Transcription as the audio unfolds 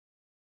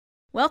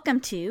Welcome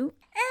to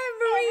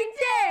Every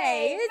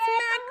Day is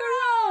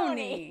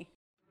Macaroni.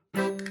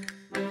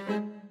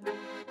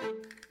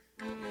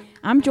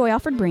 I'm Joy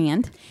Alfred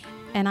Brand.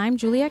 And I'm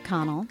Juliette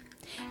Connell.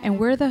 And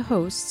we're the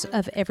hosts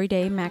of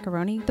Everyday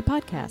Macaroni, the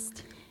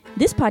podcast.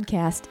 This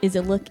podcast is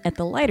a look at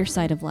the lighter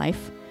side of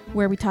life,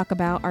 where we talk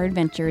about our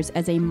adventures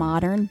as a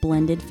modern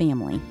blended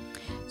family.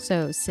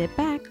 So sit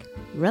back,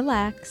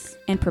 relax,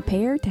 and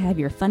prepare to have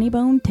your funny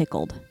bone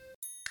tickled.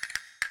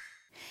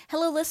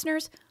 Hello,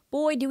 listeners.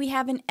 Boy, do we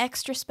have an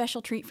extra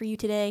special treat for you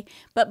today.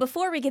 But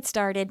before we get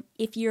started,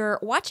 if you're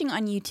watching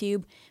on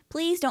YouTube,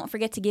 please don't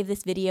forget to give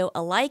this video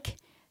a like,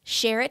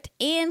 share it,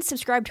 and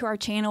subscribe to our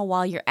channel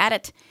while you're at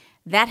it.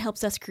 That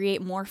helps us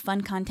create more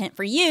fun content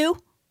for you,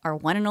 our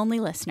one and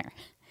only listener.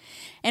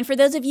 And for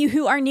those of you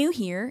who are new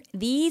here,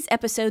 these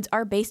episodes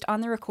are based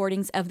on the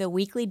recordings of the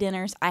weekly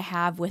dinners I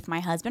have with my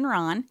husband,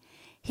 Ron,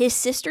 his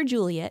sister,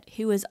 Juliette,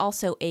 who is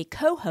also a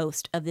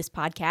co-host of this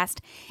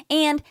podcast,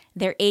 and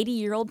their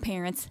 80-year-old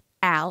parents,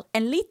 Al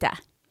and Lita.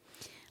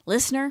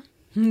 Listener,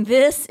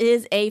 this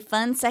is a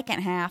fun second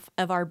half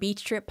of our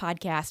beach trip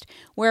podcast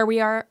where we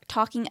are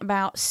talking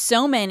about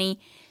so many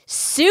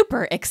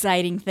super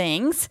exciting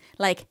things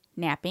like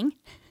napping,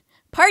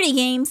 party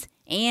games,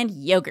 and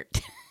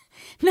yogurt.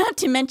 Not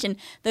to mention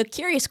the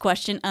curious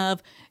question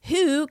of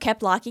who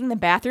kept locking the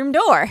bathroom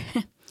door.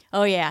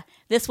 Oh yeah,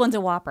 this one's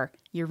a whopper.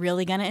 You're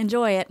really going to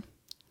enjoy it.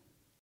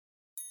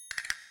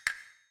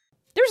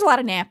 There's a lot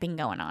of napping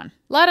going on.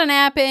 A lot of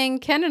napping.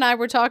 Ken and I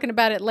were talking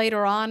about it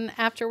later on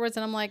afterwards,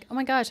 and I'm like, oh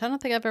my gosh, I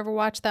don't think I've ever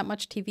watched that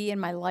much TV in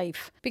my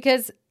life.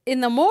 Because in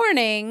the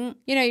morning,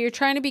 you're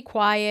trying to be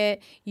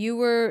quiet. You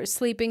were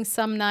sleeping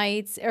some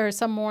nights or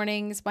some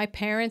mornings. My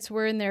parents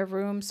were in their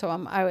room, so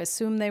I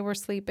assume they were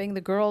sleeping.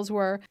 The girls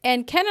were.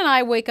 And Ken and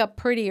I wake up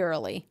pretty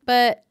early.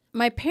 But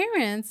my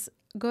parents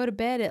go to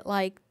bed at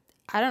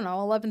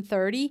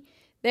 11:30.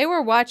 They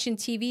were watching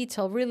TV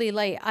till really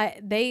late.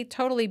 They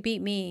totally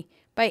beat me.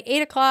 By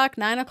 8 o'clock,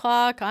 9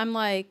 o'clock, I'm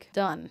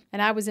done.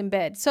 And I was in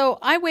bed. So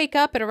I wake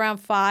up at around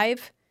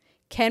 5.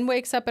 Ken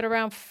wakes up at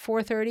around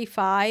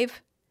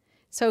 4:35.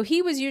 So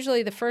he was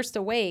usually the first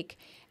awake.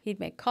 He'd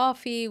make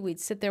coffee. We'd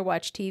sit there,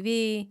 watch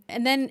TV.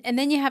 And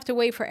then you have to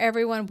wait for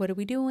everyone. What are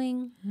we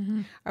doing?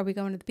 Mm-hmm. Are we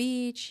going to the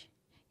beach?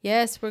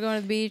 Yes, we're going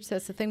to the beach.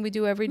 That's the thing we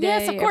do every day.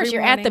 Yes, of course.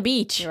 You're at the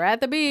beach. You're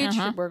at the beach.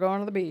 Uh-huh. We're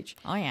going to the beach.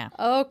 Oh, yeah.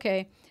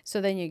 Okay.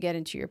 So then you get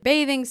into your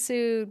bathing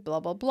suit, blah,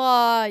 blah,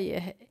 blah.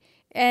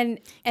 And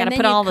gotta then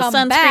put all the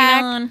sunscreen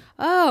back. on.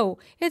 Oh,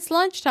 it's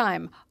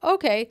lunchtime.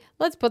 Okay,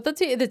 let's put the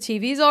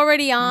TV's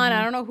already on. Mm-hmm.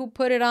 I don't know who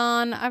put it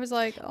on. I was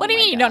like, what do you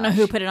mean you don't know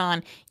who put it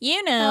on?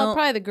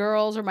 Probably the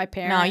girls or my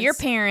parents. No, your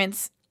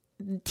parents.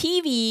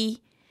 TV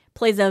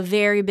plays a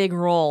very big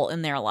role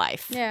in their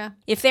life. Yeah.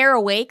 If they're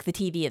awake, the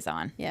TV is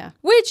on. Yeah.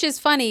 Which is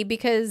funny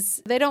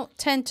because they don't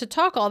tend to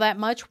talk all that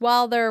much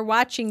while they're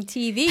watching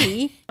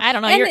TV. I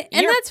don't know. And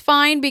that's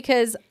fine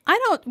because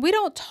we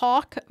don't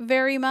talk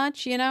very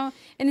much, And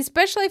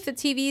especially if the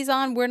TV's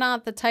on, we're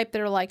not the type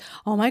that are like,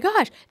 oh my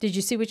gosh, did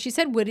you see what she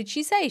said? What did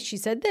she say? She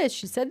said this,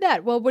 she said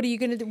that. Well, what are you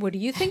going to do? What do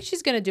you think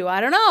she's going to do?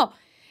 I don't know.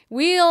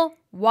 We'll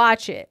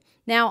watch it.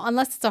 Now,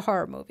 unless it's a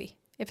horror movie.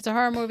 If it's a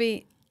horror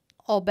movie,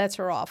 all bets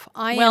are off.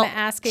 I am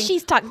asking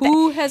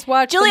who has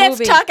watched Juliette's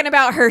the movie. talking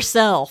about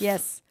herself.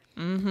 Yes.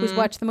 Mm-hmm. Who's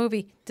watched the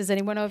movie? Does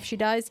anyone know if she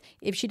dies?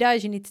 If she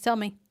dies, you need to tell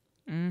me.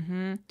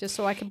 Mm-hmm. Just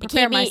so I can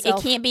prepare myself.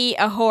 It can't be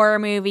a horror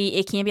movie.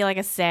 It can't be like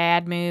a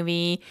sad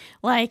movie.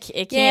 It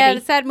can't be. Yeah,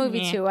 the sad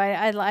movie too.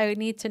 I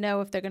need to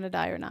know if they're going to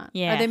die or not.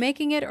 Yeah. Are they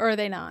making it or are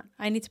they not?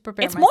 I need to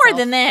prepare myself. It's more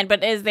than that,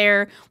 but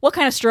what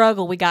kind of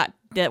struggle we got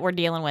that we're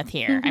dealing with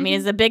here? I mean,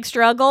 is it a big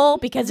struggle?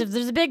 Because if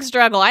there's a big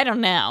struggle, I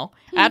don't know.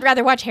 I'd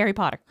rather watch Harry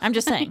Potter. I'm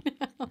just saying.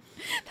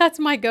 That's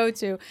my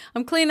go-to.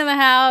 I'm cleaning the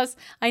house.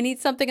 I need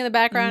something in the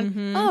background.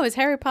 Mm-hmm. Oh, is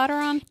Harry Potter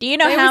on? Do you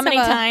know how many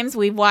times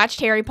we've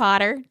watched Harry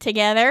Potter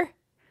together?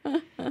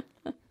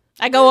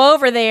 I go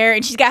over there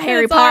and she's got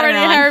Harry Potter on.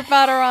 Harry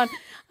Potter on.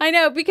 I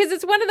know, because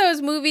it's one of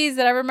those movies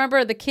that I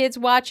remember the kids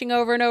watching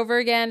over and over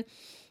again.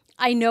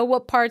 I know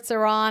what parts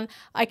are on.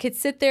 I could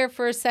sit there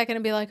for a second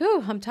and be like,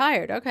 "Oh, I'm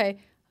tired." Okay.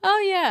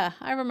 Oh yeah,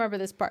 I remember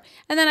this part.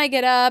 And then I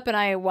get up and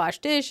I wash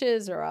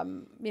dishes or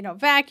I'm,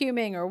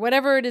 vacuuming or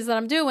whatever it is that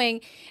I'm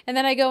doing. And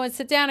then I go and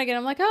sit down again.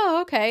 I'm like, "Oh,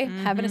 okay,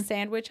 having a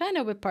sandwich. I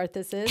know what part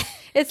this is."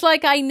 It's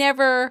like I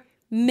never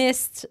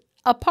missed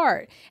a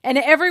part. And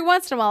every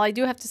once in a while, I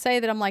do have to say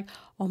that I'm like,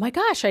 oh my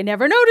gosh, I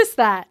never noticed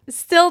that.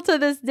 Still to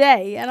this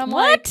day. And I'm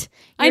what?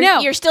 I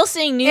know. You're still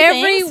seeing new things?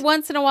 Every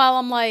once in a while,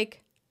 I'm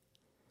like,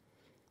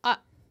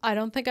 I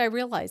don't think I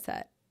realized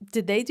that.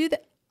 Did they do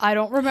that? I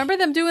don't remember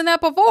them doing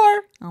that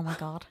before. Oh my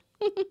God.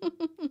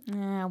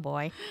 Oh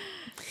boy.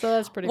 So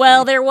that's pretty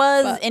well, funny. there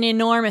was an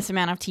enormous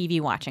amount of TV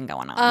watching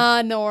going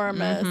on.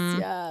 Enormous,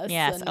 Yes,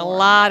 enormous. A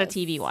lot of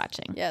TV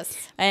watching. Yes.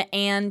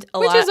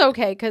 Which is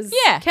okay, because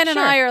Ken and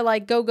sure. I are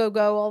like go, go,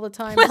 go all the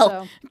time.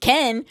 Well,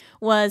 Ken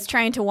was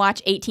trying to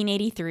watch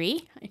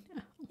 1883. I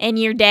know. And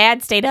your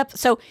dad stayed up.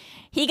 So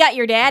he got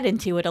your dad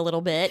into it a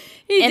little bit.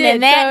 He and did,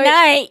 then that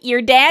night,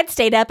 your dad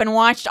stayed up and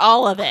watched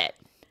all of it.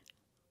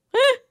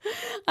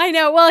 I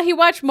know. Well, he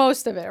watched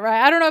most of it,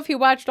 right? I don't know if he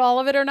watched all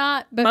of it or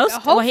not, but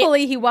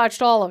hopefully he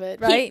watched all of it,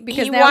 right?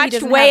 Because he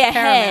watched way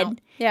ahead.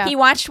 Yeah. He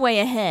watched way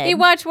ahead. He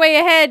watched way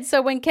ahead.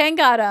 So when Ken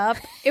got up,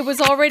 it was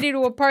already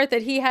to a part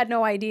that he had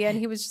no idea. And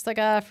he was just like,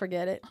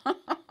 forget it.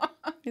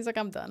 He's like,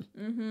 I'm done.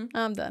 Mm-hmm.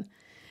 I'm done.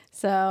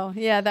 So,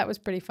 yeah, that was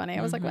pretty funny.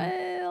 I was like,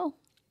 well.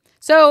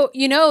 So,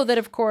 you know that,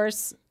 of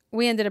course,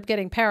 we ended up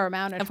getting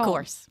Paramount at home. Of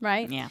course.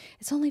 Right? Yeah.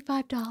 It's only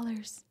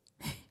 $5.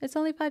 It's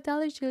only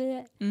 $5,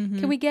 Juliet. Mm-hmm.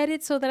 Can we get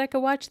it so that I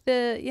could watch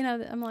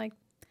I'm like,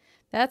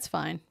 that's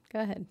fine. Go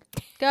ahead.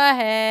 Go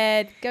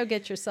ahead. Go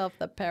get yourself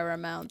the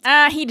Paramount.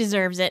 He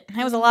deserves it.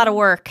 It was a lot of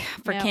work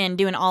for Ken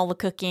doing all the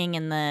cooking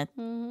and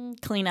the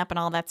cleanup and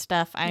all that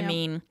stuff. I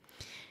mean,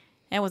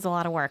 it was a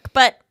lot of work.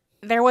 But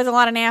there was a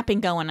lot of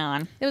napping going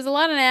on. There was a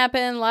lot of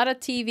napping, a lot of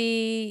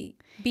TV,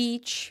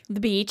 beach.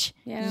 The beach.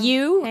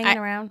 You hanging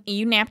around.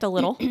 You napped a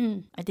little.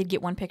 I did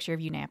get one picture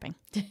of you napping.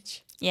 Did you?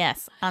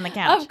 Yes, on the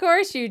couch. Of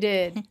course you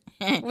did.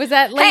 Was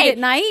that late at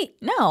night?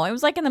 No, it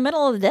was like in the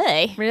middle of the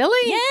day.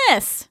 Really?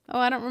 Yes. Oh,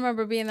 I don't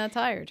remember being that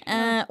tired.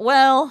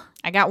 Well,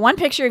 I got one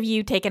picture of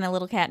you taking a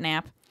little cat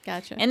nap.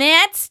 Gotcha. And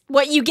that's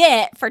what you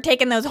get for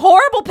taking those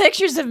horrible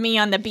pictures of me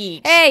on the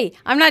beach. Hey,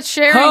 I'm not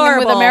sharing them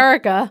with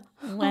America.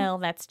 Well,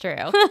 that's true.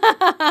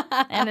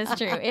 That is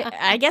true.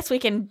 I guess we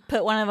can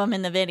put one of them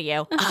in the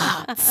video.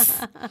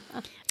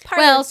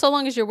 So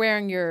long as you're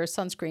wearing your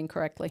sunscreen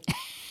correctly.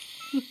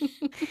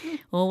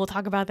 Well, we'll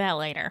talk about that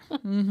later.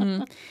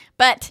 Mm-hmm.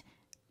 But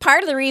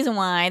part of the reason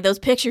why those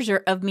pictures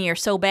of me are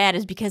so bad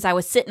is because I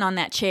was sitting on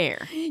that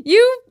chair.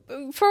 I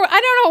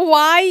don't know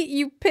why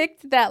you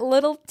picked that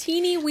little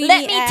teeny weeny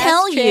Let me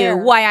tell chair.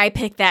 you why I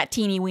picked that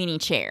teeny weeny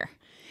chair.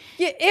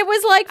 Yeah, it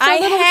was like for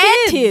little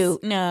kids.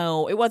 To.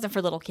 No, it wasn't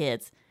for little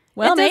kids.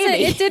 Well,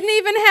 maybe. It didn't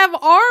even have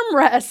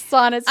armrests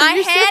on it. So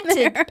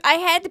I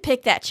had to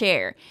pick that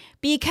chair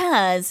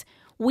because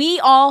we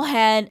all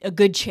had a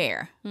good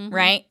chair,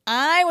 right?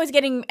 I was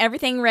getting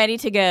everything ready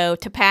to go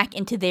to pack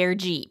into their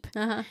Jeep.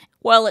 Uh-huh.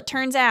 Well, it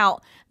turns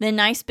out the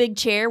nice big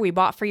chair we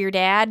bought for your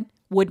dad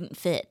wouldn't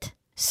fit.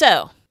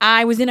 So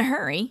I was in a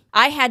hurry.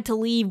 I had to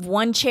leave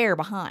one chair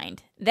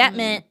behind. That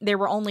meant there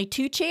were only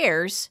 2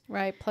 chairs.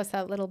 Right, plus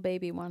that little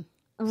baby one.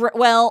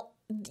 Well,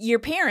 your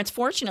parents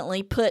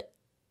fortunately put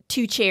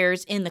 2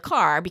 chairs in the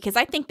car because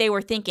I think they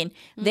were thinking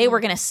they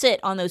were going to sit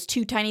on those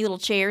 2 tiny little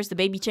chairs, the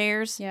baby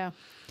chairs. Yeah.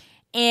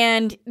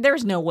 And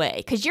there's no way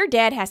because your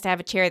dad has to have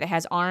a chair that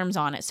has arms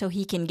on it so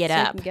he can get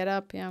up. He can get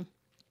up, yeah.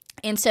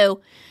 And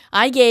so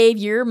I gave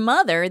your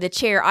mother the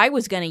chair I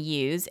was going to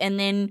use, and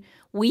then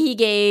we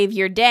gave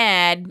your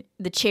dad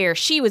the chair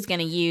she was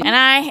going to use. And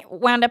I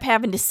wound up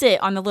having to sit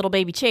on the little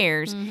baby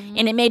chairs,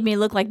 and it made me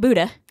look like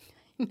Buddha.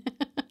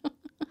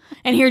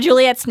 And here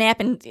Juliet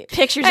snapping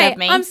pictures of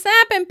me. I'm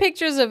snapping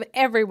pictures of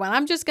everyone.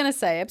 I'm just going to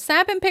say I'm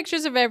snapping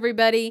pictures of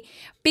everybody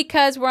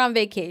because we're on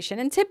vacation.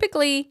 And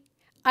typically,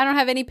 I don't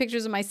have any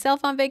pictures of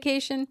myself on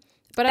vacation,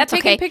 but I'm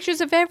taking pictures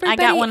of everybody I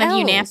got one else. of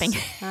you napping.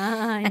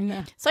 I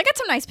know. So I got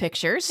some nice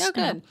pictures. Oh,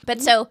 good.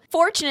 But so,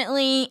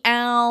 fortunately,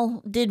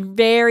 Al did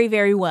very,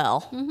 very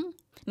well. Mm-hmm.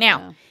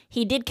 Now,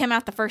 he did come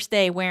out the first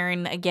day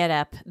wearing a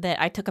getup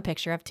that I took a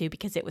picture of, too,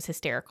 because it was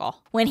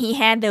hysterical. When he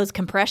had those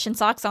compression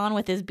socks on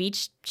with his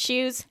beach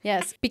shoes.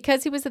 Yes,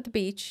 because he was at the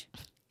beach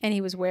and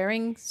he was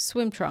wearing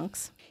swim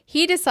trunks.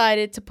 He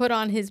decided to put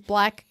on his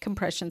black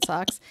compression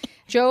socks.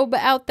 Job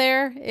out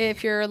there,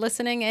 if you're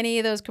listening, any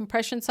of those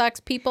compression socks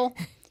people,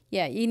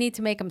 yeah, you need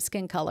to make them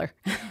skin color.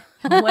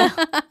 Well,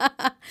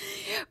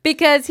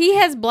 because he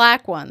has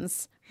black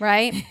ones,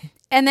 right?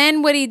 And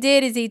then what he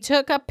did is he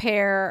took a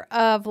pair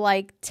of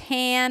like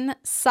tan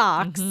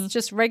socks,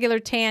 just regular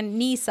tan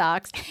knee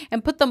socks,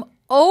 and put them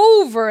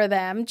over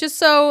them just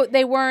so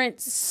they weren't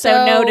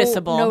so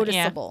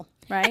noticeable,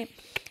 right?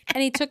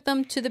 And he took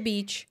them to the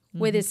beach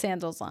with his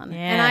sandals on. Yes.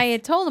 And I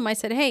had told him, I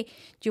said, hey,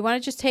 do you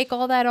want to just take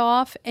all that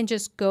off and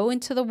just go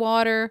into the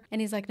water? And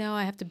he's like, no,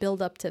 I have to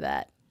build up to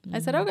that. I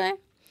said, okay.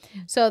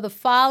 So the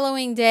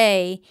following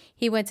day,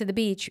 he went to the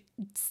beach.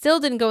 Still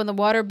didn't go in the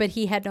water, but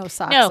he had no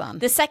socks on.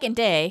 The second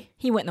day,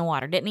 he went in the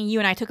water, didn't he? You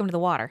and I took him to the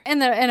water.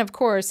 And of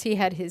course, he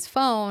had his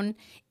phone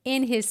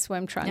in his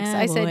swim trunks.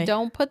 I said,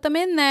 don't put them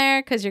in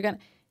there because you're going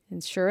to...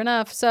 And sure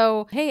enough.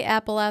 So, hey,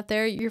 Apple out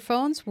there, your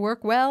phones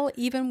work well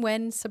even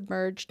when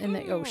submerged in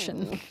the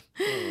ocean.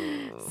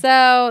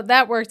 So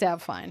that worked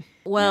out fine.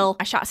 Well,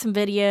 I shot some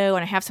video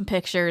and I have some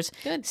pictures.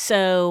 Good.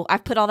 So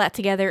I've put all that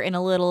together in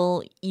a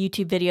little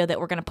YouTube video that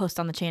we're going to post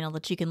on the channel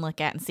that you can look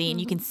at and see. And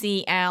you can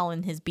see Al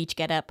in his beach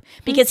getup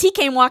because he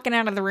came walking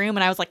out of the room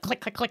and I was like,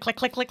 click, click, click, click,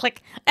 click, click,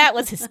 click. That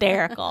was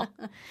hysterical.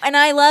 And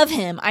I love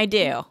him. I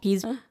do.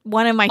 He's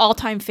one of my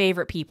all-time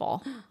favorite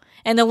people.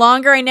 And the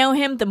longer I know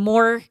him, the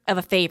more of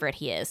a favorite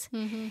he is.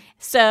 Mm-hmm.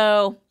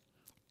 So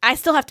I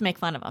still have to make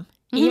fun of him.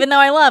 Mm-hmm. Even though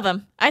I love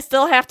him, I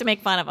still have to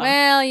make fun of him.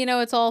 Well,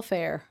 it's all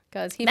fair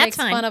because he makes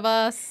fun of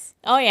us.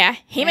 Oh, yeah.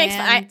 He makes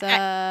fun.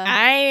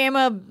 I am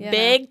a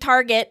big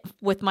target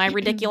with my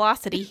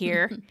ridiculosity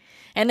here,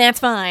 and that's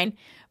fine.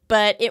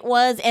 but it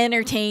was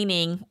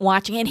entertaining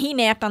watching. And he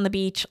napped on the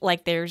beach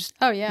like there's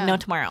no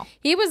tomorrow.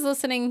 He was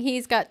listening.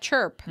 He's got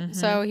Chirp.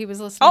 So he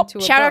was listening to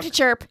a shout out book. to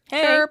Chirp.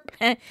 Hey. Chirp.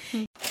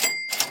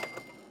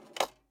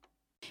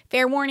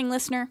 Fair warning,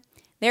 listener.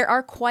 There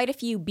are quite a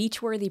few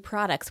beach-worthy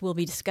products we'll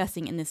be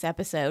discussing in this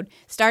episode,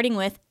 starting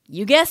with,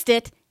 you guessed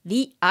it,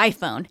 the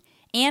iPhone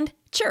and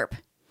Chirp.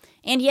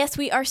 And yes,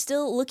 we are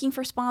still looking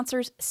for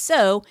sponsors,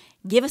 so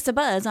give us a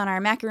buzz on our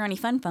Macaroni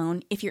Fun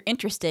Phone if you're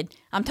interested.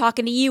 I'm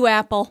talking to you,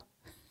 Apple.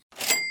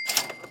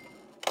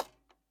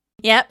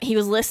 Yep, he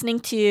was listening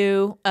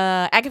to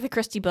Agatha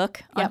Christie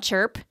book on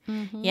Chirp.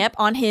 Yep,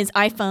 on his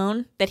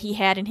iPhone that he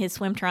had in his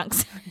swim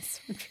trunks.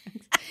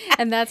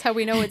 And that's how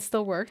we know it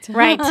still worked.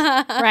 Right.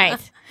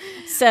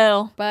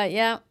 So, but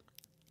yeah.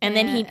 And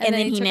then he took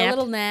napped. a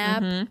little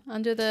nap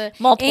under the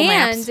multiple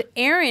naps. And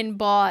Aaron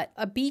bought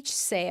a beach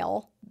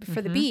sail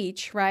for the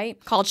beach,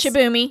 right? Called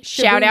Shibumi.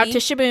 Shout out to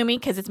Shibumi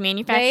because it's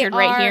manufactured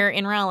right here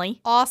in Raleigh.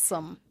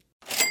 Awesome.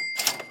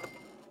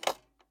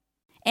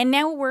 And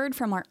now a word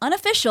from our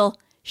unofficial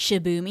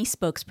Shibumi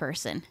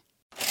spokesperson.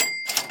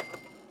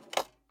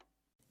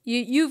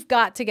 You've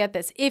got to get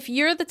this. If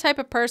you're the type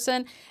of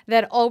person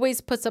that always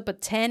puts up a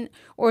tent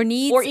or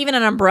even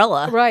an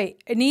umbrella.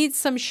 Right. It needs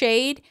some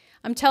shade.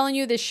 I'm telling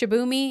you, this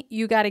Shibumi,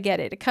 you got to get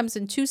it. It comes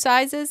in 2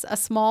 sizes, a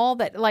small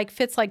that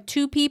fits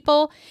 2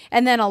 people,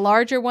 and then a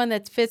larger one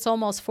that fits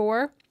almost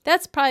 4.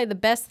 That's probably the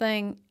best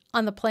thing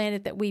on the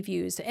planet that we've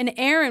used. And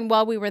Aaron,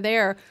 while we were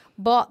there,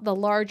 bought the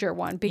larger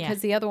one because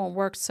the other one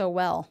works so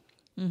well.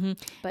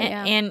 But,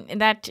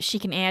 and that she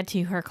can add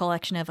to her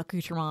collection of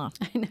accoutrements.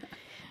 I know.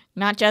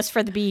 Not just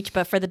for the beach,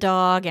 but for the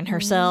dog and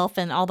herself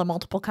and all the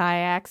multiple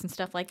kayaks and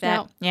stuff like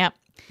that. Yep.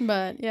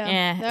 But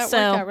that worked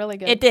out really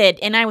good. It did,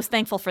 and I was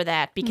thankful for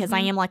that because I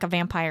am like a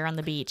vampire on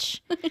the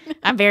beach.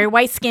 I'm very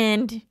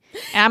white-skinned.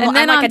 I'm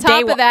then like on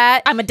top of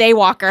that, I'm a day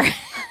walker.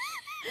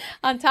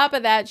 On top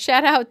of that,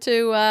 shout out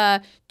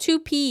to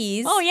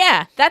 2Ps. Oh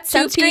yeah, that's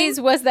 2Ps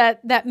was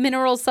that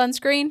mineral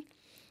sunscreen.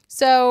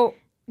 So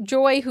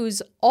Joy,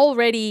 who's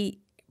already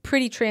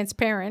pretty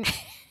transparent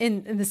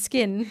in the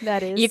skin,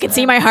 that is. You can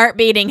see my heart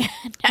beating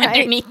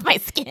underneath my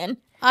skin.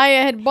 I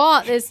had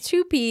bought this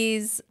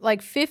 2Ps,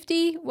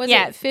 50, was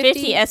it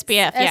 50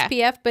 SPF.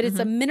 SPF, but it's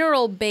a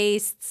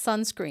mineral-based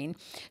sunscreen.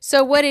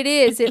 So what it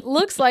is, it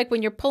looks like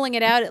when you're pulling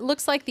it out, it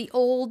looks like the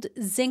old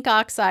zinc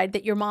oxide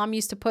that your mom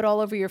used to put all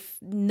over your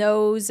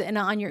nose and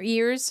on your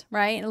ears,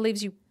 right? And it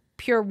leaves you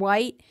pure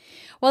white.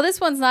 Well,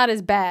 this one's not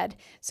as bad.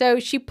 So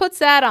she puts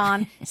that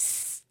on,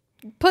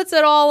 puts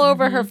it all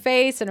over her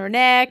face and her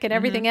neck and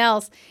everything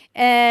else.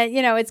 And,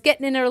 it's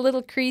getting in her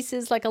little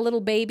creases like a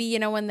little baby,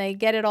 when they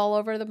get it all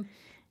over them.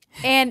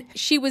 And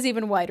she was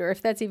even whiter,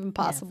 if that's even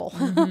possible.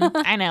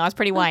 I know, I was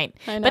pretty white.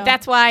 But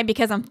that's why,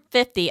 because I'm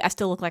 50, I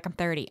still look like I'm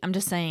 30. I'm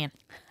just saying.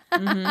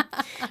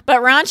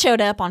 But Ron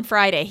showed up on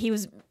Friday. He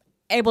was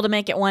able to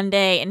make it one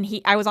day, and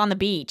I was on the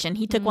beach, and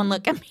he took one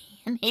look at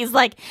me, and he's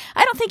like,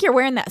 I don't think you're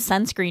wearing that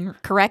sunscreen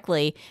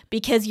correctly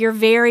because you're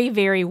very,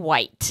 very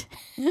white.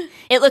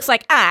 It looks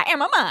like I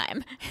am a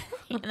mime,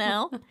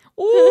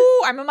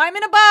 Ooh, I'm a mime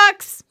in a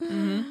box.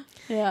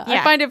 Yeah,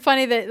 I find it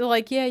funny that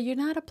you're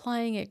not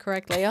applying it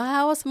correctly.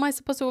 How else am I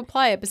supposed to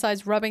apply it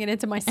besides rubbing it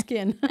into my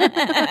skin?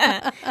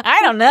 I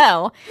don't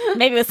know.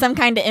 Maybe with some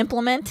kind of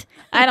implement.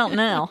 I don't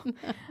know.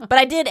 But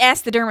I did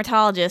ask the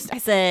dermatologist. I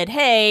said,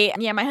 hey,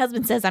 my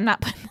husband says I'm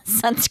not putting the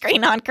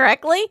sunscreen on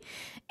correctly.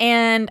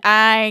 And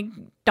I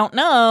don't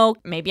know.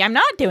 Maybe I'm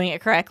not doing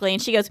it correctly.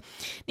 And she goes,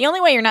 the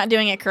only way you're not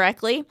doing it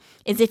correctly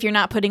is if you're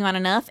not putting on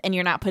enough and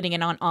you're not putting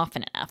it on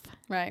often enough.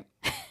 Right.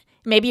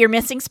 Maybe you're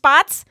missing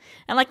spots.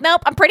 I'm like,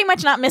 nope, I'm pretty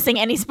much not missing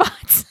any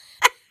spots.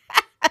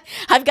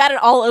 I've got it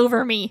all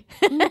over me.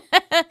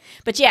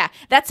 But yeah,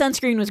 that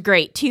sunscreen was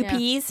great.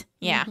 2Ps.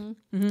 Yeah.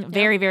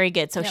 Very, very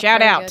good. So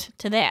shout out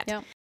to that.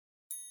 Yep.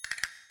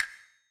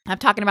 I'm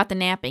talking about the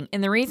napping.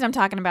 And the reason I'm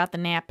talking about the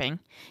napping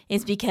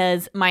is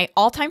because my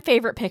all-time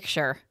favorite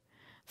picture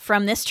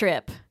from this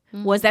trip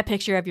was that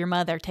picture of your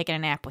mother taking a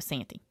nap with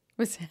Santy.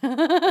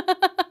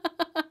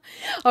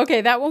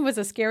 Okay, that one was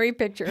a scary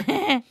picture.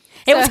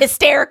 It was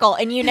hysterical,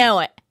 and you know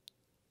it.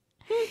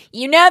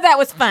 You know that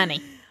was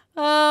funny.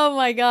 Oh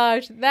my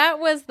gosh. That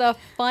was the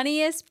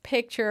funniest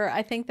picture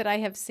I think that I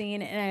have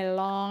seen in a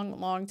long,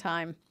 long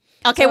time.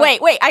 Okay, wait.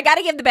 I got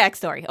to give the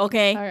backstory,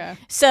 okay?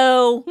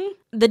 So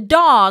the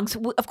dogs,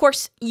 of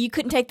course, you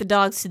couldn't take the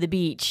dogs to the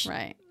beach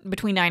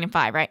between 9 and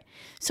 5, right?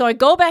 So I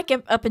go back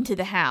up into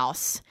the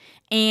house,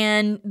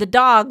 and the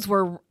dogs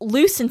were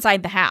loose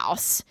inside the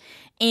house.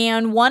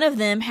 And one of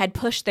them had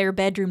pushed their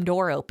bedroom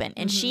door open,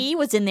 and she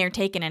was in there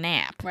taking a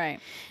nap. Right.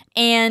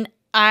 And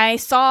I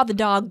saw the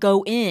dog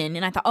go in,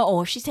 and I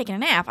thought, if she's taking a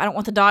nap, I don't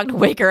want the dog to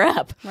wake her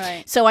up.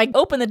 Right. So I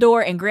open the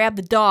door and grab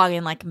the dog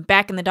and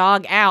backing the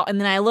dog out, and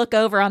then I look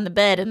over on the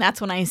bed, and that's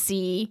when I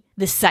see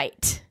the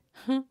sight.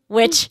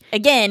 Which,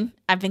 again,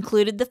 I've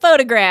included the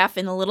photograph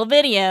in the little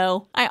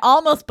video. I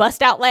almost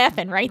bust out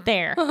laughing right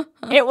there.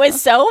 It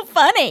was so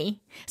funny.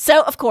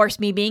 So, of course,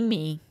 me being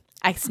me,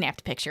 I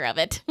snapped a picture of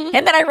it. And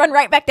then I run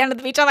right back down to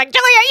the beach. I'm like,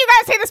 Julia, you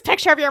got to see this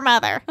picture of your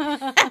mother.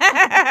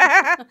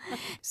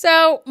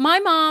 So my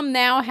mom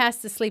now has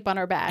to sleep on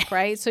her back,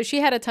 right? So she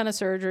had a ton of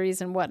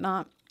surgeries and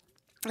whatnot.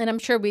 And I'm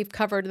sure we've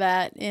covered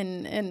that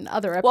in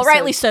other episodes. Well,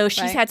 rightly so.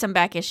 She's right? had some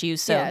back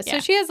issues. So, So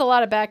she has a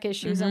lot of back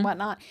issues and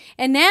whatnot.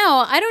 And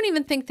now I don't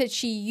even think that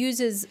she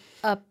uses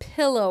a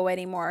pillow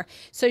anymore.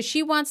 So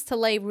she wants to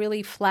lay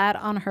really flat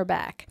on her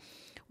back,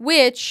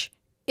 which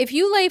if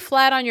you lay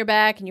flat on your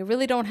back and you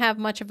really don't have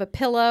much of a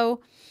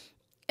pillow,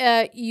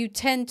 you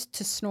tend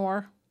to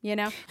snore, you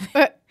know?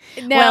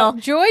 Now,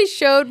 Joy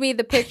showed me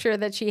the picture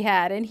that she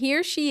had, and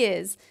here she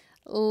is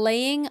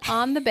laying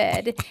on the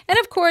bed. And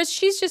of course,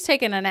 she's just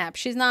taking a nap.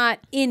 She's not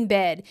in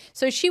bed.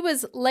 So she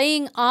was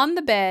laying on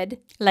the bed.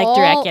 Like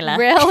Dracula.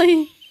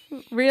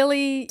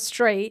 Really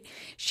straight.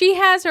 She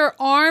has her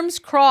arms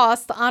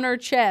crossed on her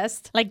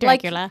chest. Like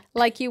Dracula.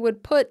 Like you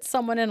would put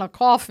someone in a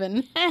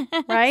coffin,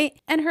 right?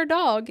 And her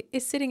dog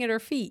is sitting at her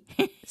feet,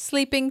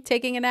 sleeping,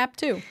 taking a nap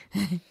too.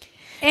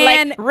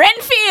 And like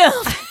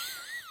Renfield.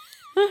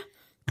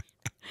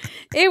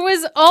 It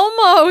was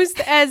almost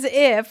as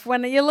if,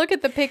 when you look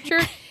at the picture,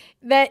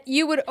 that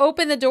you would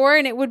open the door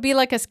and it would be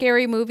like a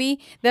scary movie,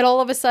 that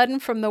all of a sudden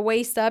from the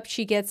waist up,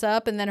 she gets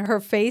up and then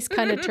her face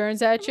kind of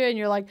turns at you and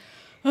you're like,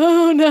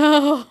 oh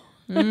no.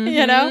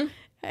 You know,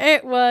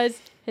 it was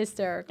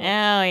hysterical.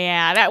 Oh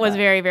yeah, that was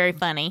very, very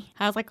funny.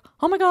 I was like,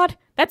 oh my God,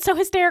 that's so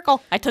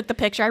hysterical. I took the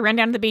picture. I ran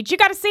down to the beach. You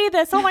got to see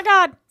this. Oh my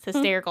God. It's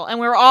hysterical. And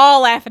we were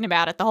all laughing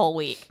about it the whole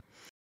week.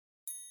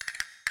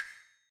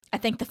 I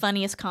think the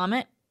funniest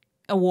comment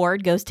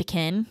award goes to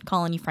Ken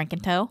calling you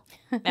Frankentoe.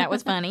 That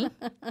was funny.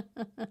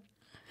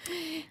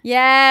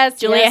 Yes.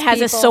 Julia has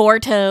people. a sore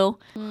toe.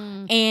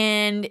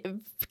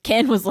 And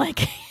Ken was like,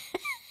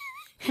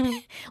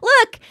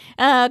 look,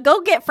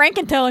 go get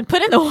Frankentoe and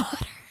put in the water.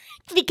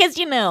 Because,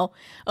 you know,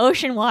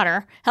 ocean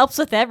water helps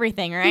with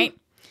everything, right?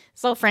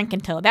 So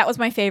Frankentoe. That was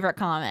my favorite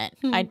comment.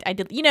 I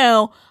did, you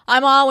know,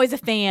 I'm always a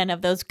fan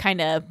of those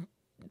kind of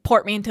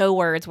portmanteau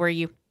words where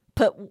you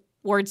put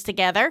words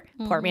together.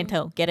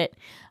 Portmanteau, get it?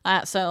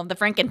 So the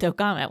Frankentoe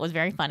comment was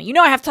very funny. You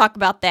know I have to talk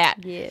about that.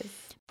 Yes.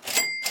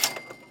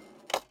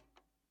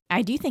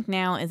 I do think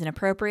now is an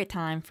appropriate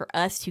time for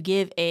us to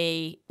give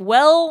a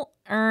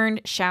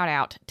well-earned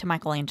shout-out to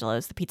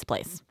Michelangelo's, the pizza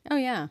place. Oh,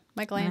 yeah.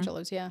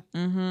 Michelangelo's, yeah.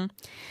 Mm-hmm.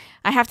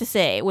 I have to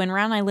say, when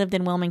Ron and I lived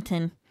in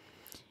Wilmington,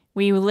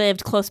 we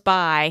lived close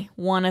by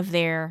one of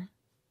their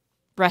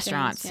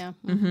restaurants. Yeah.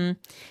 Mm-hmm.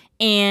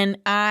 And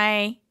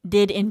I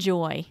did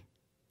enjoy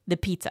the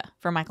pizza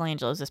from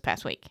Michelangelo's this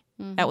past week.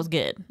 That was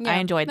good. Yeah, I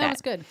enjoyed that. That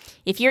was good.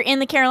 If you're in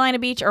the Carolina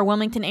Beach or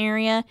Wilmington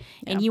area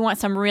and you want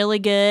some really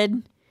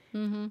good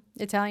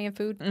Italian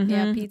food,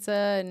 pizza,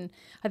 and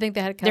I think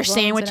they had their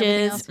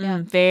sandwiches,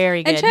 and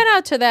very good. And shout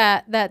out to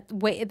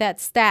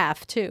that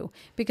staff too,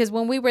 because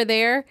when we were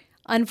there,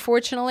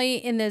 unfortunately,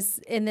 in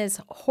this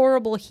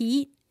horrible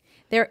heat,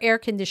 their air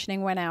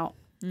conditioning went out,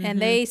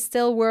 and they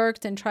still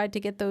worked and tried to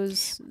get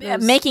those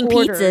making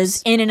orders.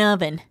 Pizzas in an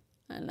oven.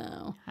 I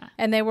know.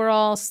 And they were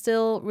all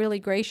still really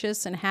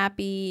gracious and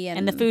happy.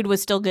 And the food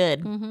was still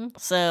good.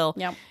 So,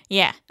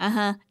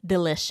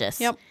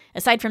 delicious. Yep.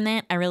 Aside from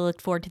that, I really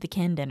looked forward to the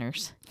Ken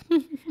dinners.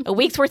 A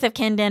week's worth of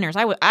Ken dinners.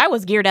 I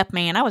was geared up,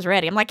 man. I was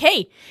ready. I'm like,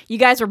 hey, you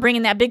guys were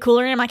bringing that big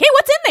cooler in. I'm like, hey,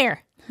 what's in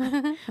there?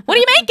 What are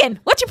you making?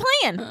 What's your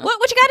plan?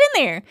 What you got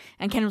in there?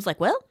 And Ken was like,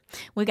 well,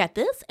 we got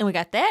this and we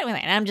got that.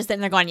 And I'm just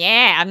sitting there going,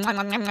 yeah.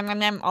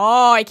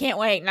 Oh, I can't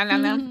wait.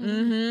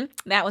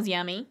 That was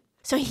yummy.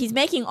 So he's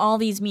making all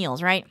these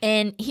meals, right?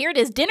 And here it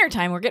is dinner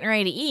time. We're getting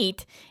ready to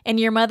eat. And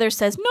your mother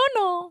says,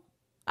 no,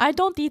 I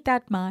don't eat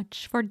that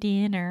much for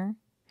dinner.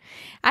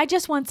 I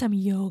just want some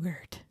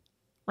yogurt,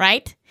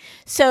 right?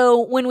 So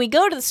when we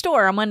go to the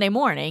store on Monday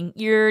morning,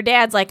 your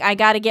dad's like, I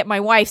got to get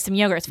my wife some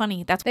yogurt. It's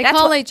funny. They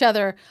call each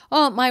other,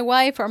 my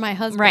wife or my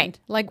husband. Right.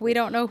 Like we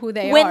don't know who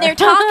they are. When they're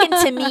talking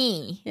to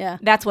me, yeah,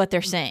 that's what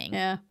they're saying.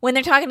 Yeah. When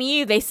they're talking to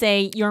you, they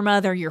say your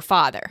mother, your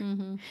father.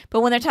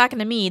 But when they're talking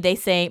to me, they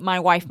say my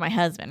wife, my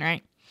husband,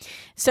 right?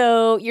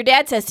 So your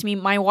dad says to me,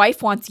 my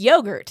wife wants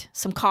yogurt,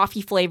 some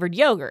coffee-flavored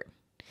yogurt.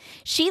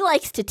 She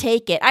likes to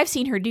take it. I've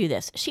seen her do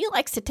this. She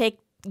likes to take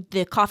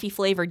the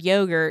coffee-flavored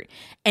yogurt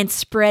and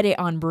spread it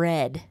on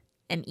bread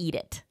and eat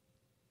it.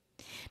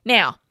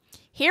 Now,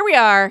 here we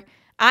are.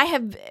 I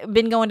have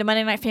been going to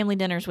Monday night family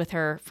dinners with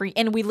her,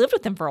 and we lived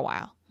with them for a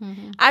while.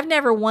 I've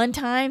never one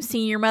time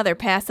seen your mother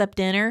pass up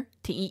dinner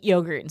to eat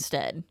yogurt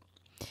instead.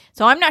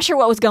 So I'm not sure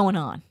what was going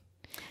on.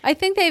 I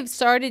think they've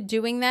started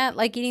doing that,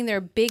 like eating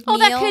their big meal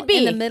that could be.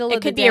 in the middle of the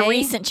day. It could be a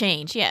recent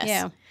change, yes.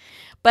 Yeah.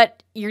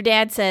 But your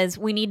dad says,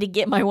 we need to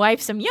get my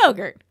wife some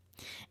yogurt.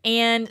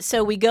 And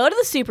so we go to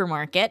the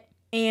supermarket,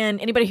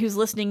 and anybody who's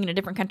listening in a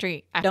different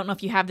country, I don't know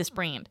if you have this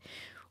brand.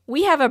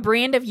 We have a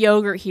brand of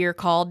yogurt here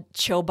called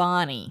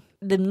Chobani.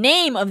 The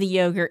name of the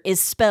yogurt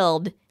is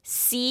spelled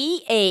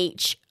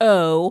Chobani.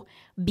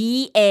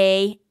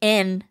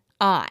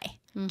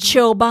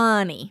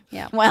 Chobani.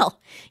 Yeah. Well,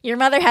 your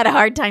mother had a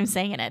hard time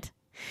saying it.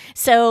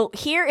 So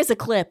here is a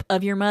clip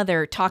of your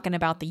mother talking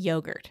about the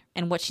yogurt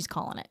and what she's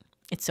calling it.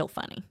 It's so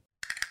funny.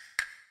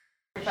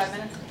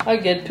 I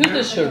get two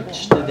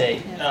desserts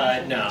today.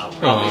 No.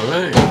 All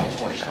right.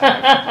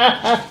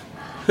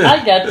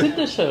 I got two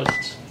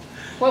desserts.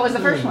 What was the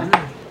first one?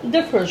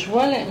 The first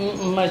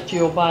one, my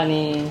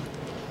Giovanni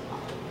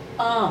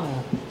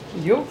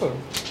yogurt.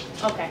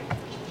 Okay.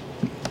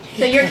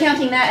 So you're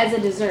counting that as a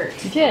dessert?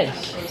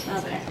 Yes.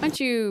 Okay. Why don't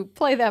you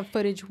play that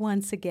footage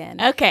once again?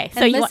 Okay.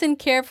 So And you listen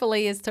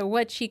carefully as to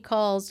what she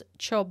calls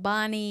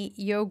Chobani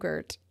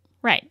yogurt.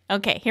 right.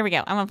 Okay. Here we go.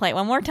 I'm gonna play it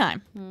one more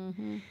time.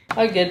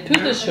 I get two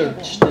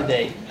desserts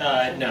today.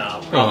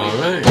 No. All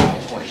right.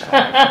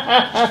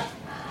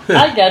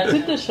 I got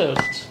two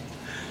desserts.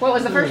 What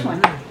was the first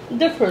one?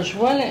 The first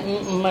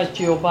one, my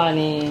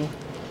Giovanni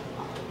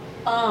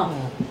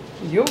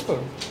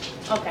yogurt.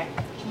 Okay.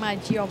 My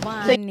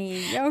Giovanni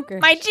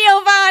yogurt. My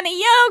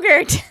Giovanni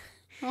yogurt.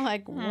 I'm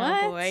like,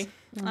 what? Oh boy.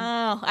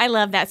 Oh, I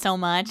love that so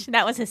much.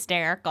 That was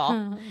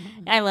hysterical.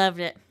 I loved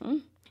it.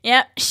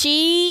 Yep.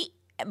 She,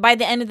 by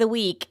the end of the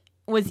week,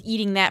 was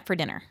eating that for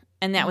dinner,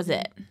 and that was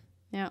it.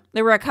 Yeah.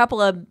 There were a couple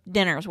of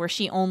dinners where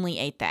she only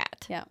ate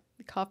that. Yeah.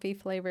 Coffee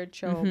flavored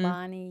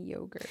Chobani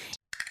yogurt.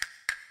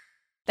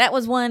 That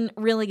was one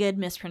really good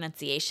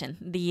mispronunciation.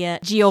 The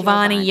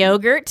Giovanni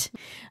yogurt.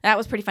 That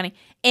was pretty funny.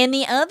 And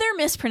the other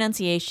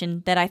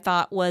mispronunciation that I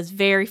thought was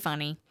very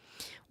funny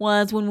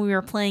was when we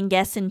were playing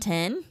Guess in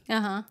 10.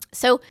 Uh-huh.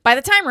 So by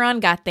the time Ron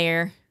got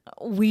there,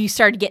 we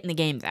started getting the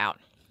games out.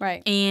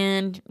 Right.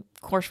 And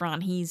of course,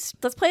 Ron,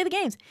 let's play the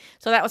games.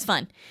 So that was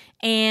fun.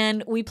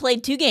 And we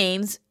played 2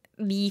 games.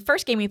 The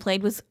first game we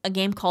played was a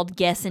game called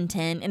Guess in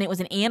 10, and it was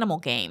an animal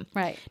game.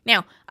 Right.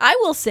 Now, I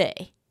will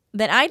say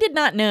that I did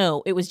not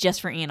know it was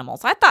just for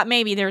animals. I thought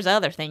maybe there's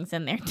other things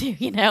in there too,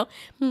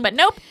 But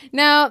nope.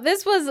 Now,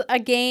 this was a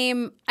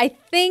game, I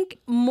think,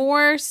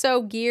 more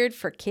so geared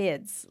for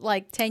kids,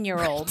 like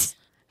 10-year-olds.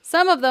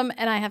 Some of them,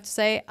 and I have to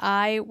say,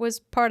 I was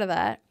part of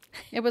that.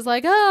 It was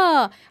like,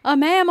 a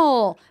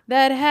mammal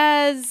that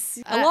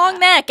has A long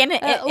neck and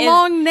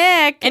long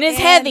neck. and is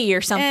heavy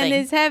or something. And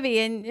is heavy,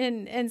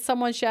 and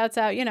someone shouts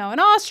out, an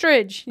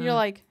ostrich. And you're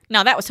like,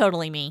 No, that was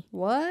totally me.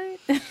 what?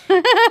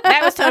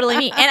 That was totally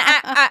me. And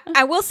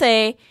I will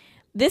say,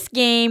 this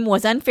game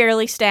was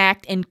unfairly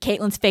stacked in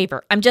Caitlin's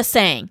favor. I'm just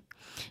saying.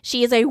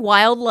 She is a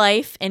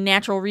wildlife and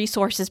natural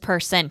resources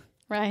person.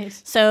 Right.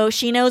 So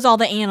she knows all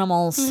the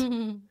animals.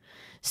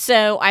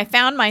 So I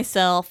found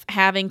myself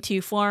having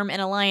to form an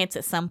alliance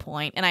at some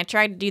point, and I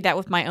tried to do that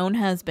with my own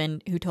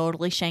husband, who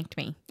totally shanked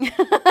me.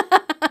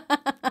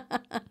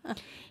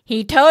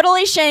 He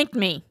totally shanked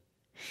me.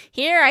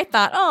 Here I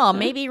thought,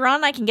 maybe Ron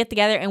and I can get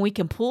together and we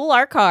can pool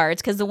our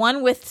cards, because the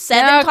one with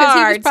 7 No, because he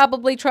was cards.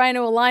 probably trying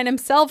to align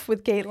himself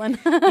with Caitlin.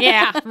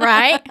 Yeah,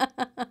 right?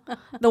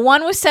 The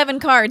one with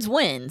 7 cards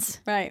wins.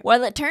 Right.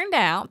 Well, it turned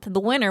out the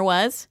winner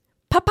was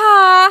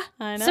Papa.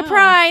 I know.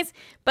 Surprise.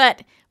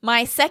 But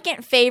my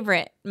second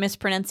favorite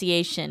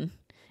mispronunciation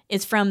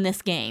is from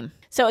this game.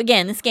 So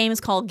again, this game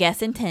is called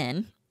Guess in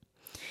 10.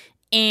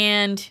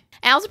 And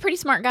Al's a pretty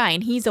smart guy,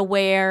 and he's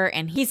aware,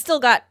 and he's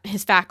still got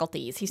his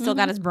faculties. He's still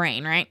got his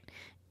brain, right?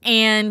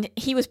 And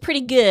he was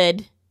pretty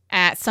good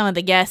at some of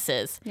the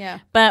guesses. Yeah.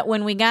 But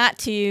when we got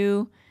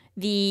to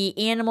the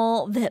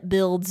animal that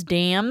builds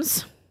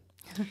dams,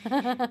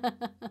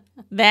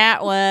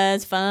 that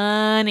was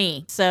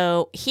funny.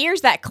 So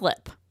here's that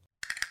clip.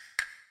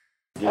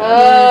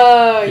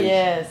 Oh,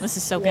 yes. This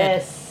is so good.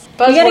 Yes.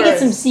 You gotta get Buzzwords.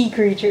 some sea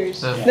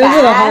creatures. Those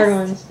are the hard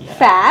ones.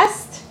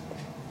 Fast,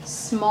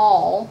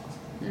 small,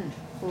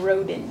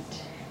 rodent.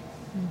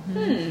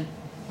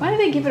 Why did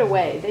they give it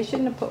away? They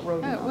shouldn't have put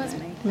rodent Oh, it on was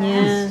there. me.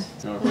 Yeah.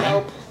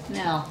 Nope.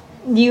 No.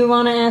 Do you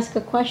want to ask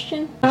a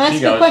question? Ask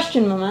a goes.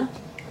 question, Mama.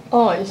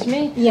 Oh, it's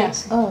me?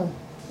 Yes. Oh,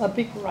 a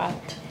big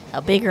rat.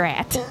 A big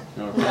rat.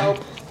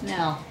 Nope.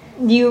 No.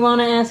 Do you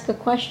want to ask a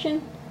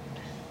question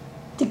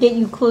to get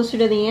you closer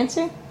to the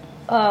answer?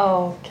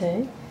 Oh,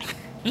 okay.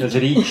 Does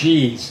it eat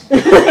cheese? What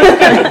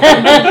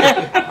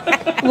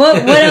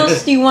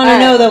else do you want to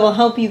know that will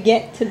help you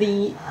get to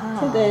the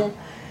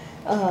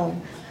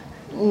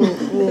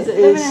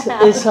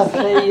Is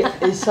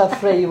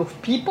afraid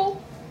of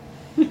people?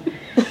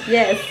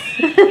 Yes.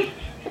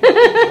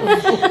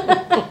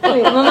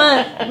 Wait,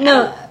 Mama?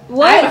 No.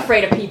 What? I'm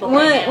afraid of people.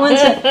 Right now. One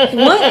second.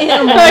 What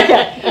animal?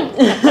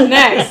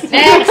 Next.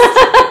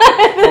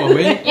 Oh,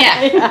 me?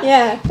 Yeah.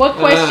 Yeah. What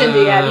question do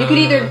you have? You could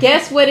either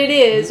guess what it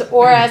is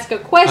or ask a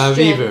question. A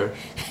beaver.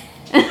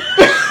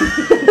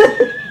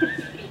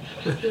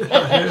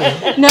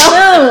 No.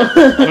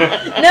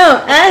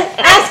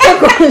 Ask a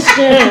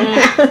question.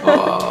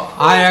 Oh,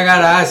 I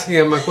gotta ask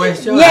him a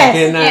question. Yes, I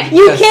cannot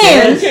you just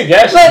can. guess? You can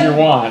guess if you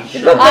want.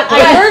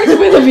 I worked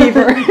with a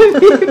beaver.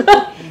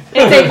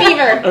 It's a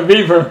beaver. A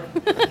beaver.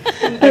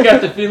 I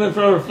got the feeling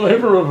for the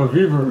flavor of a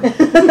beaver.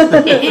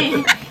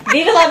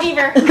 Viva la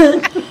beaver.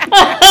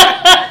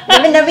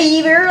 Living the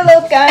beaver,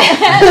 loca.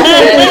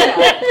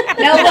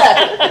 No, look.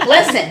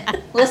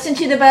 Listen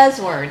to the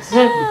buzzwords.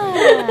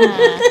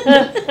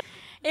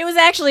 It was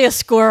actually a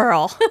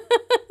squirrel.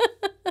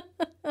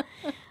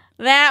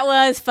 That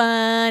was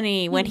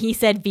funny when he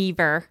said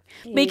beaver.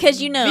 Because,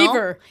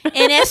 Beaver.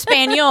 in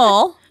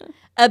Espanol,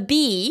 a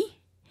bee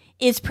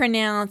is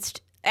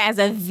pronounced as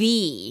a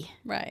V,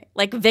 Right.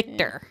 like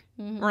Victor,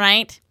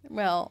 right?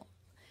 Well,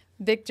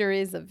 Victor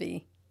is a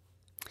V.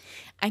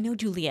 I know,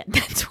 Juliet.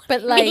 That's what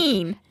But I like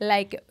mean.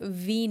 like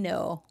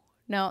vino.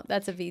 No,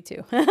 that's a V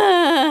too.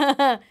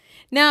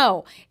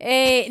 No.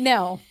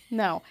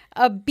 No.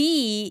 A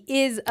B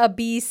is a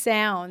B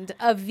sound.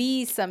 A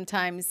V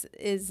sometimes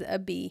is a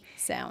B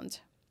sound.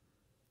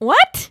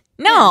 What?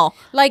 No.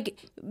 Like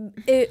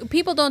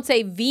people don't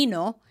say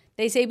vino,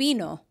 they say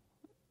vino.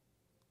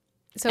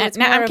 So it's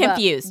now more I'm of a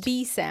confused.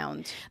 B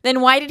sound.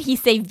 Then why did he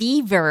say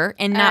Beaver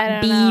and I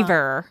not don't know.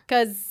 Beaver?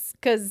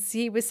 Because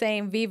he was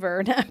saying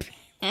Beaver, not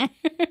I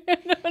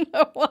don't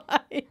know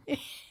why.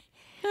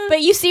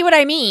 But you see what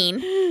I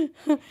mean.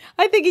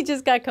 I think he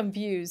just got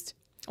confused.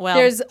 Well,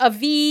 There's a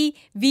V,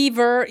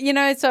 Beaver,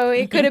 so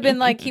it could have been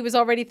like he was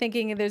already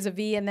thinking there's a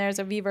V and there's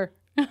a Beaver.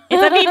 it's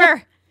a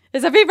Beaver.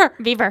 It's a Beaver.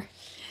 Beaver.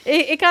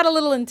 It got a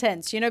little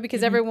intense,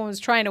 because everyone was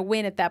trying to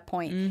win at that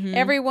point.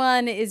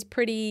 Everyone is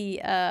pretty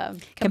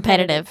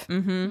competitive.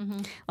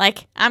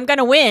 Like, I'm going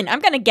to win.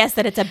 I'm going to guess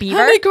that it's a beaver.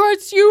 How many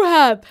cards do you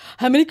have?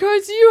 How many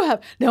cards do you have?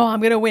 No,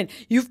 I'm going to win.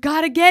 You've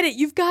got to get it.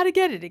 You've got to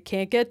get it. It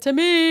can't get to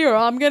me or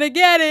I'm going to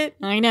get it.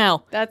 I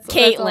know. That's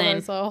Caitlin.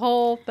 That's a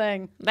whole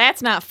thing.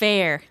 That's not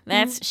fair.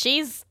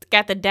 She's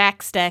got the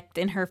deck stacked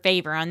in her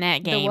favor on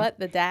that game. The what?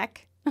 The DAC?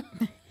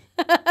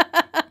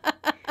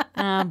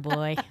 Oh,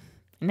 boy.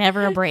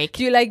 Never a break.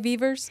 Do you like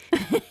beavers?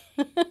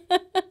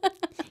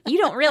 You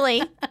don't really.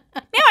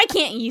 Now I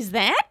can't use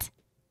that.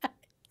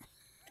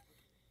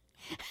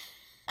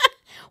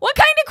 What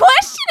kind of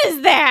question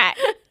is that?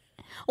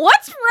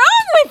 What's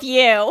wrong with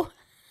you?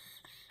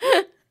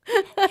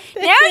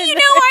 Now you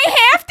know I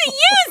have to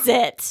use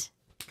it.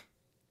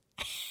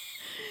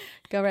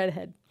 Go right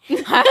ahead.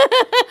 I've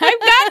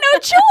got no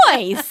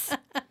choice.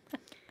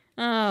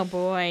 Oh,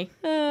 boy.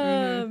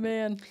 Oh,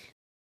 man.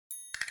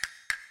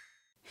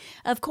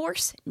 Of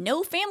course,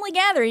 no family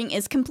gathering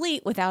is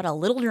complete without a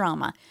little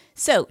drama.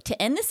 So,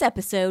 to end this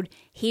episode,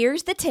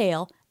 here's the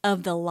tale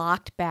of the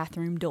locked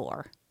bathroom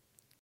door.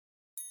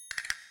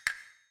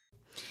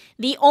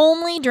 The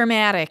only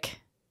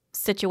dramatic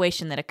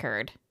situation that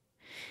occurred.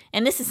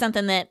 And this is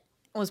something that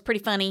was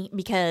pretty funny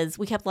because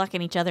we kept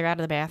locking each other out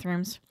of the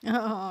bathrooms.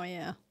 Oh,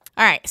 yeah.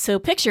 All right, so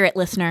picture it,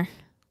 listener.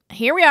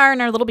 Here we are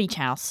in our little beach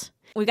house.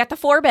 We got the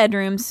 4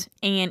 bedrooms,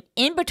 and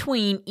in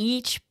between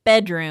each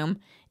bedroom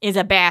is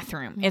a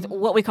bathroom. It's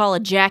what we call a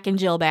Jack and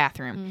Jill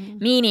bathroom,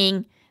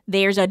 meaning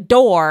there's a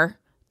door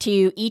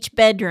to each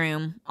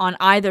bedroom on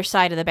either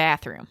side of the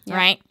bathroom,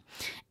 right?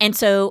 And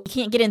so you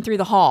can't get in through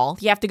the hall.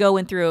 You have to go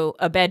in through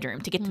a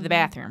bedroom to get to the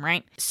bathroom,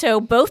 right? So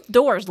both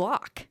doors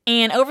lock.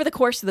 And over the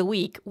course of the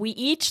week, we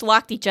each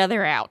locked each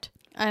other out.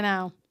 I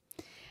know.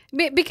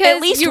 Because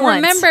At least you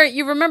once.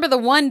 remember the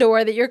one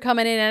door that you're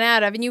coming in and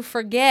out of, and you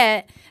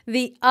forget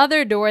the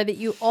other door that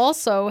you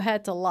also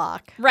had to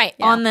lock. Right,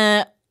 Yeah. on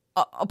the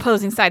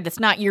opposing side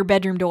that's not your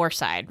bedroom door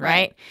side,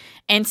 right?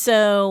 And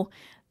so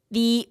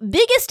the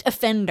biggest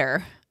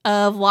offender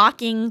of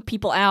locking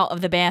people out of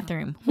the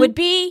bathroom would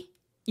be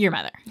your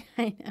mother.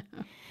 I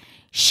know.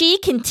 She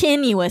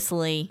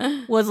continuously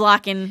was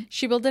locking.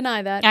 She will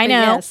deny that. I but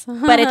know, yes.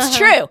 but it's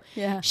true.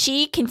 Yeah.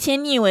 She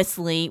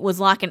continuously was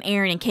locking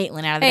Aaron and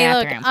Caitlin out of the Hey,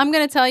 look, bathroom. I'm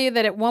going to tell you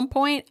that at one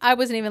point, I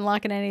wasn't even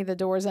locking any of the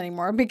doors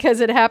anymore because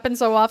it happened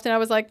so often. I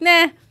was like,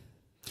 nah,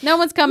 no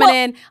one's coming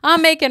in.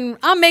 I'm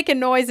making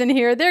noise in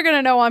here. They're going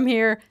to know I'm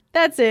here.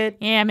 That's it.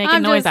 Yeah, making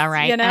I'm noise, just, all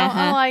right.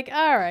 I'm like,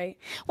 all right.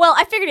 Well,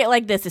 I figured it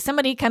like this. If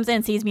somebody comes in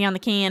and sees me on the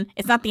can,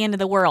 it's not the end of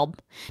the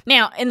world.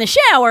 Now, in the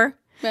shower,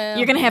 Well,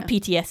 you're going to have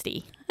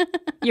PTSD.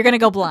 You're going to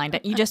go blind.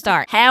 You just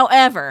are.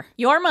 However,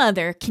 your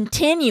mother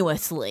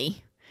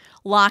continuously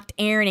locked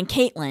Aaron and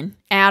Caitlin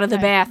out of the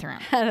bathroom.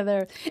 Out of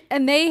there.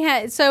 And they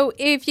had, so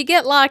if you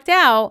get locked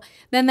out,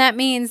 then that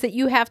means that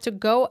you have to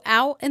go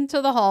out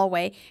into the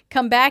hallway,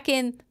 come back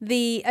in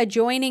the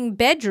adjoining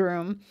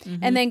bedroom,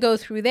 and then go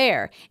through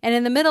there. And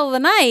in the middle of the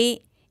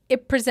night,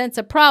 it presents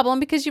a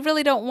problem because you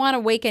really don't want to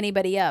wake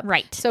anybody up.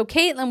 Right. So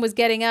Caitlin was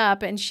getting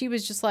up and she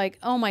was just like,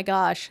 oh my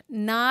gosh,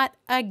 not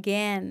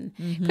again.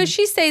 Because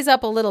she stays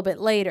up a little bit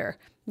later,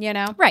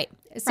 Right.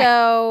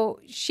 So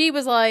she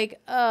was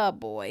like, oh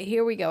boy,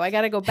 here we go. I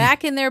got to go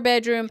back in their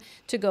bedroom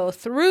to go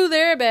through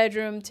their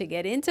bedroom to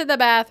get into the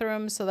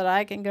bathroom so that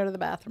I can go to the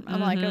bathroom.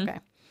 I'm like, okay.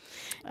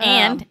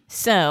 And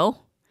so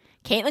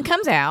Caitlin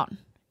comes out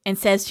and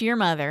says to your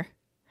mother,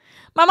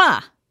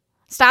 Mama,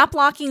 stop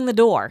locking the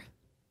door.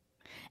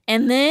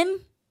 And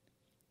then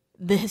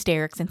the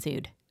hysterics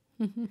ensued.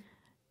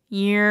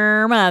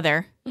 Your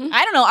mother,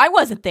 I don't know, I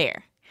wasn't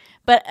there.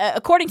 But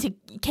according to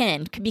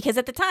Ken, because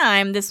at the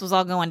time this was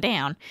all going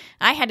down,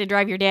 I had to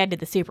drive your dad to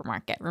the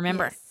supermarket,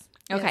 remember? Yes.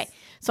 Okay. Yes.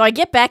 So I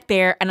get back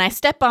there and I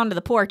step onto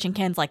the porch and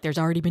Ken's like, there's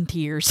already been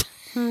tears.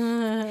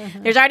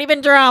 There's already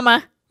been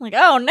drama. I'm like,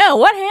 oh no,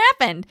 what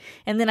happened?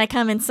 And then I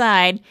come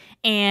inside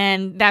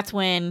and that's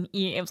when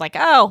it was like,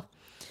 oh,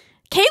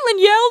 Caitlin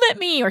yelled at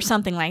me or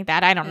something like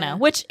that. I don't know.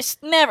 Which is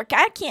never,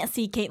 I can't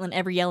see Caitlin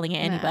ever yelling at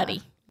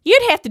anybody.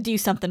 You'd have to do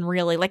something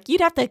really, like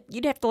you'd have to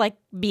like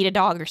beat a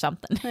dog or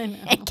something. I know.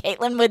 And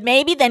Caitlin would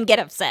maybe then get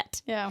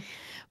upset. Yeah.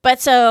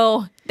 But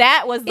so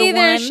that was the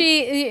Either one.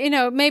 she,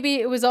 maybe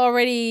it was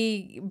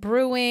already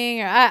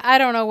brewing, or I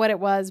don't know what it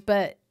was,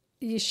 but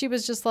she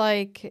was just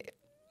like,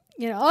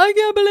 I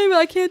can't believe it.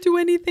 I can't do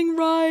anything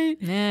right.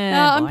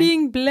 I'm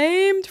being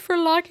blamed for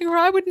locking her.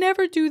 I would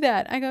never do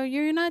that. I go,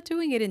 you're not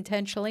doing it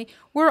intentionally.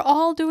 We're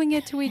all doing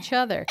it to each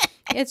other.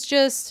 It's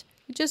just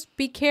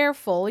be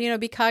careful,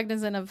 be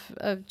cognizant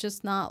of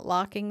just not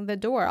locking the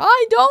door.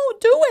 I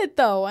don't do it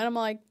though. And I'm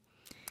like,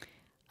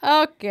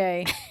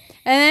 okay.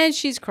 And then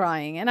she's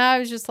crying. And I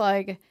was just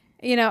like,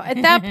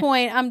 at that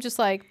point, I'm just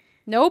like,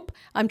 nope.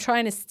 I'm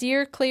trying to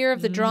steer clear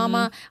of the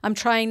drama. I'm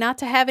trying not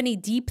to have any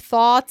deep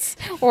thoughts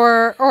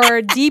or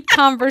deep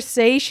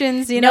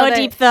conversations,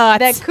 deep thoughts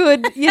that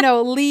could,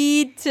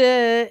 lead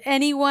to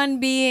anyone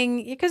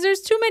being, because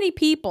there's too many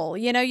people,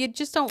 you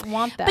just don't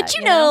want that. But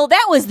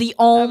that was the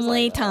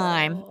only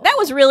time. That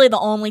was really the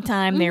only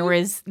time there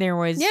was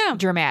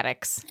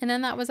dramatics. And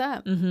then that was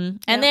that. Mm-hmm.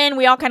 And then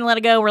we all kind of let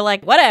it go. We're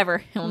like,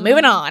 whatever.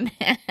 Moving on.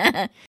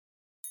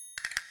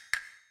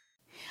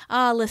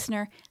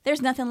 Listener,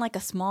 there's nothing like a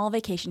small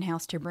vacation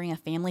house to bring a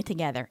family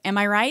together. Am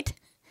I right?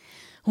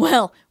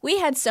 Well, we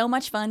had so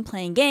much fun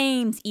playing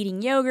games,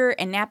 eating yogurt,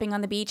 and napping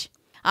on the beach.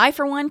 I,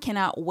 for one,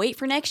 cannot wait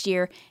for next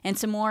year and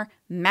some more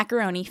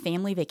Macaroni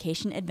family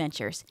vacation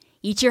adventures.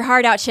 Eat your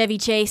heart out, Chevy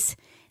Chase.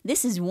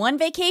 This is one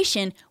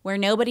vacation where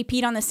nobody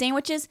peed on the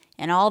sandwiches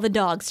and all the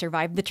dogs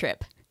survived the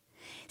trip.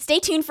 Stay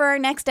tuned for our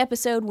next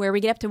episode where we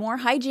get up to more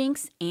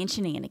hijinks and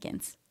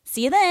shenanigans.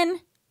 See you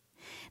then!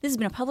 This has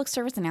been a public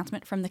service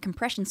announcement from the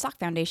Compression Sock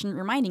Foundation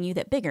reminding you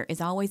that bigger is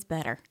always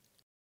better.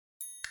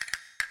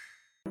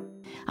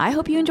 I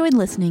hope you enjoyed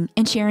listening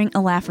and sharing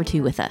a laugh or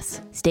two with us.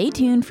 Stay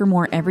tuned for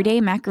more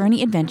Everyday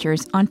Macaroni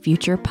adventures on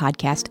future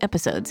podcast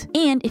episodes.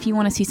 And if you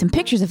want to see some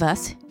pictures of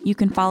us, you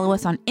can follow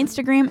us on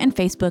Instagram and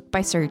Facebook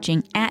by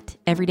searching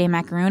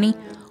 @EverydayMacaroni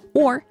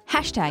or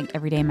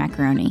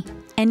 #EverydayMacaroni.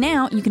 And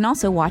now you can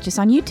also watch us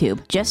on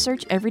YouTube. Just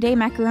search Everyday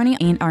Macaroni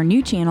and our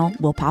new channel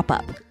will pop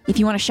up. If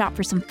you want to shop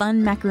for some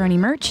fun macaroni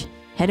merch,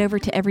 head over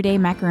to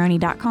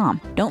everydaymacaroni.com.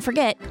 Don't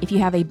forget, if you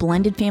have a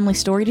blended family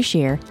story to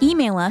share,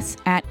 email us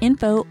at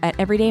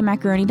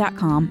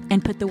info@everydaymacaroni.com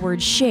and put the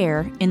word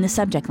share in the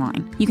subject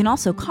line. You can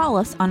also call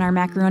us on our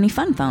Macaroni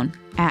Fun Phone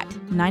at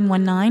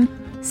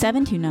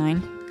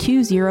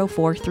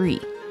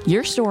 919-729-2043.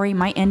 Your story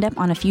might end up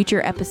on a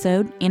future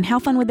episode, and how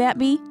fun would that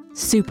be?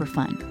 Super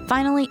fun.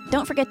 Finally,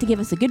 don't forget to give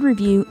us a good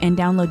review and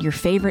download your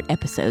favorite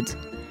episodes.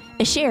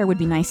 A share would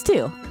be nice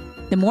too.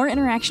 The more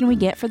interaction we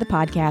get for the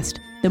podcast,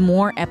 the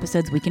more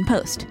episodes we can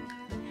post.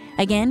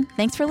 Again,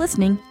 thanks for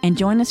listening, and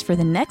join us for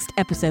the next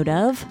episode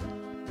of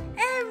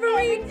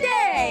Every Day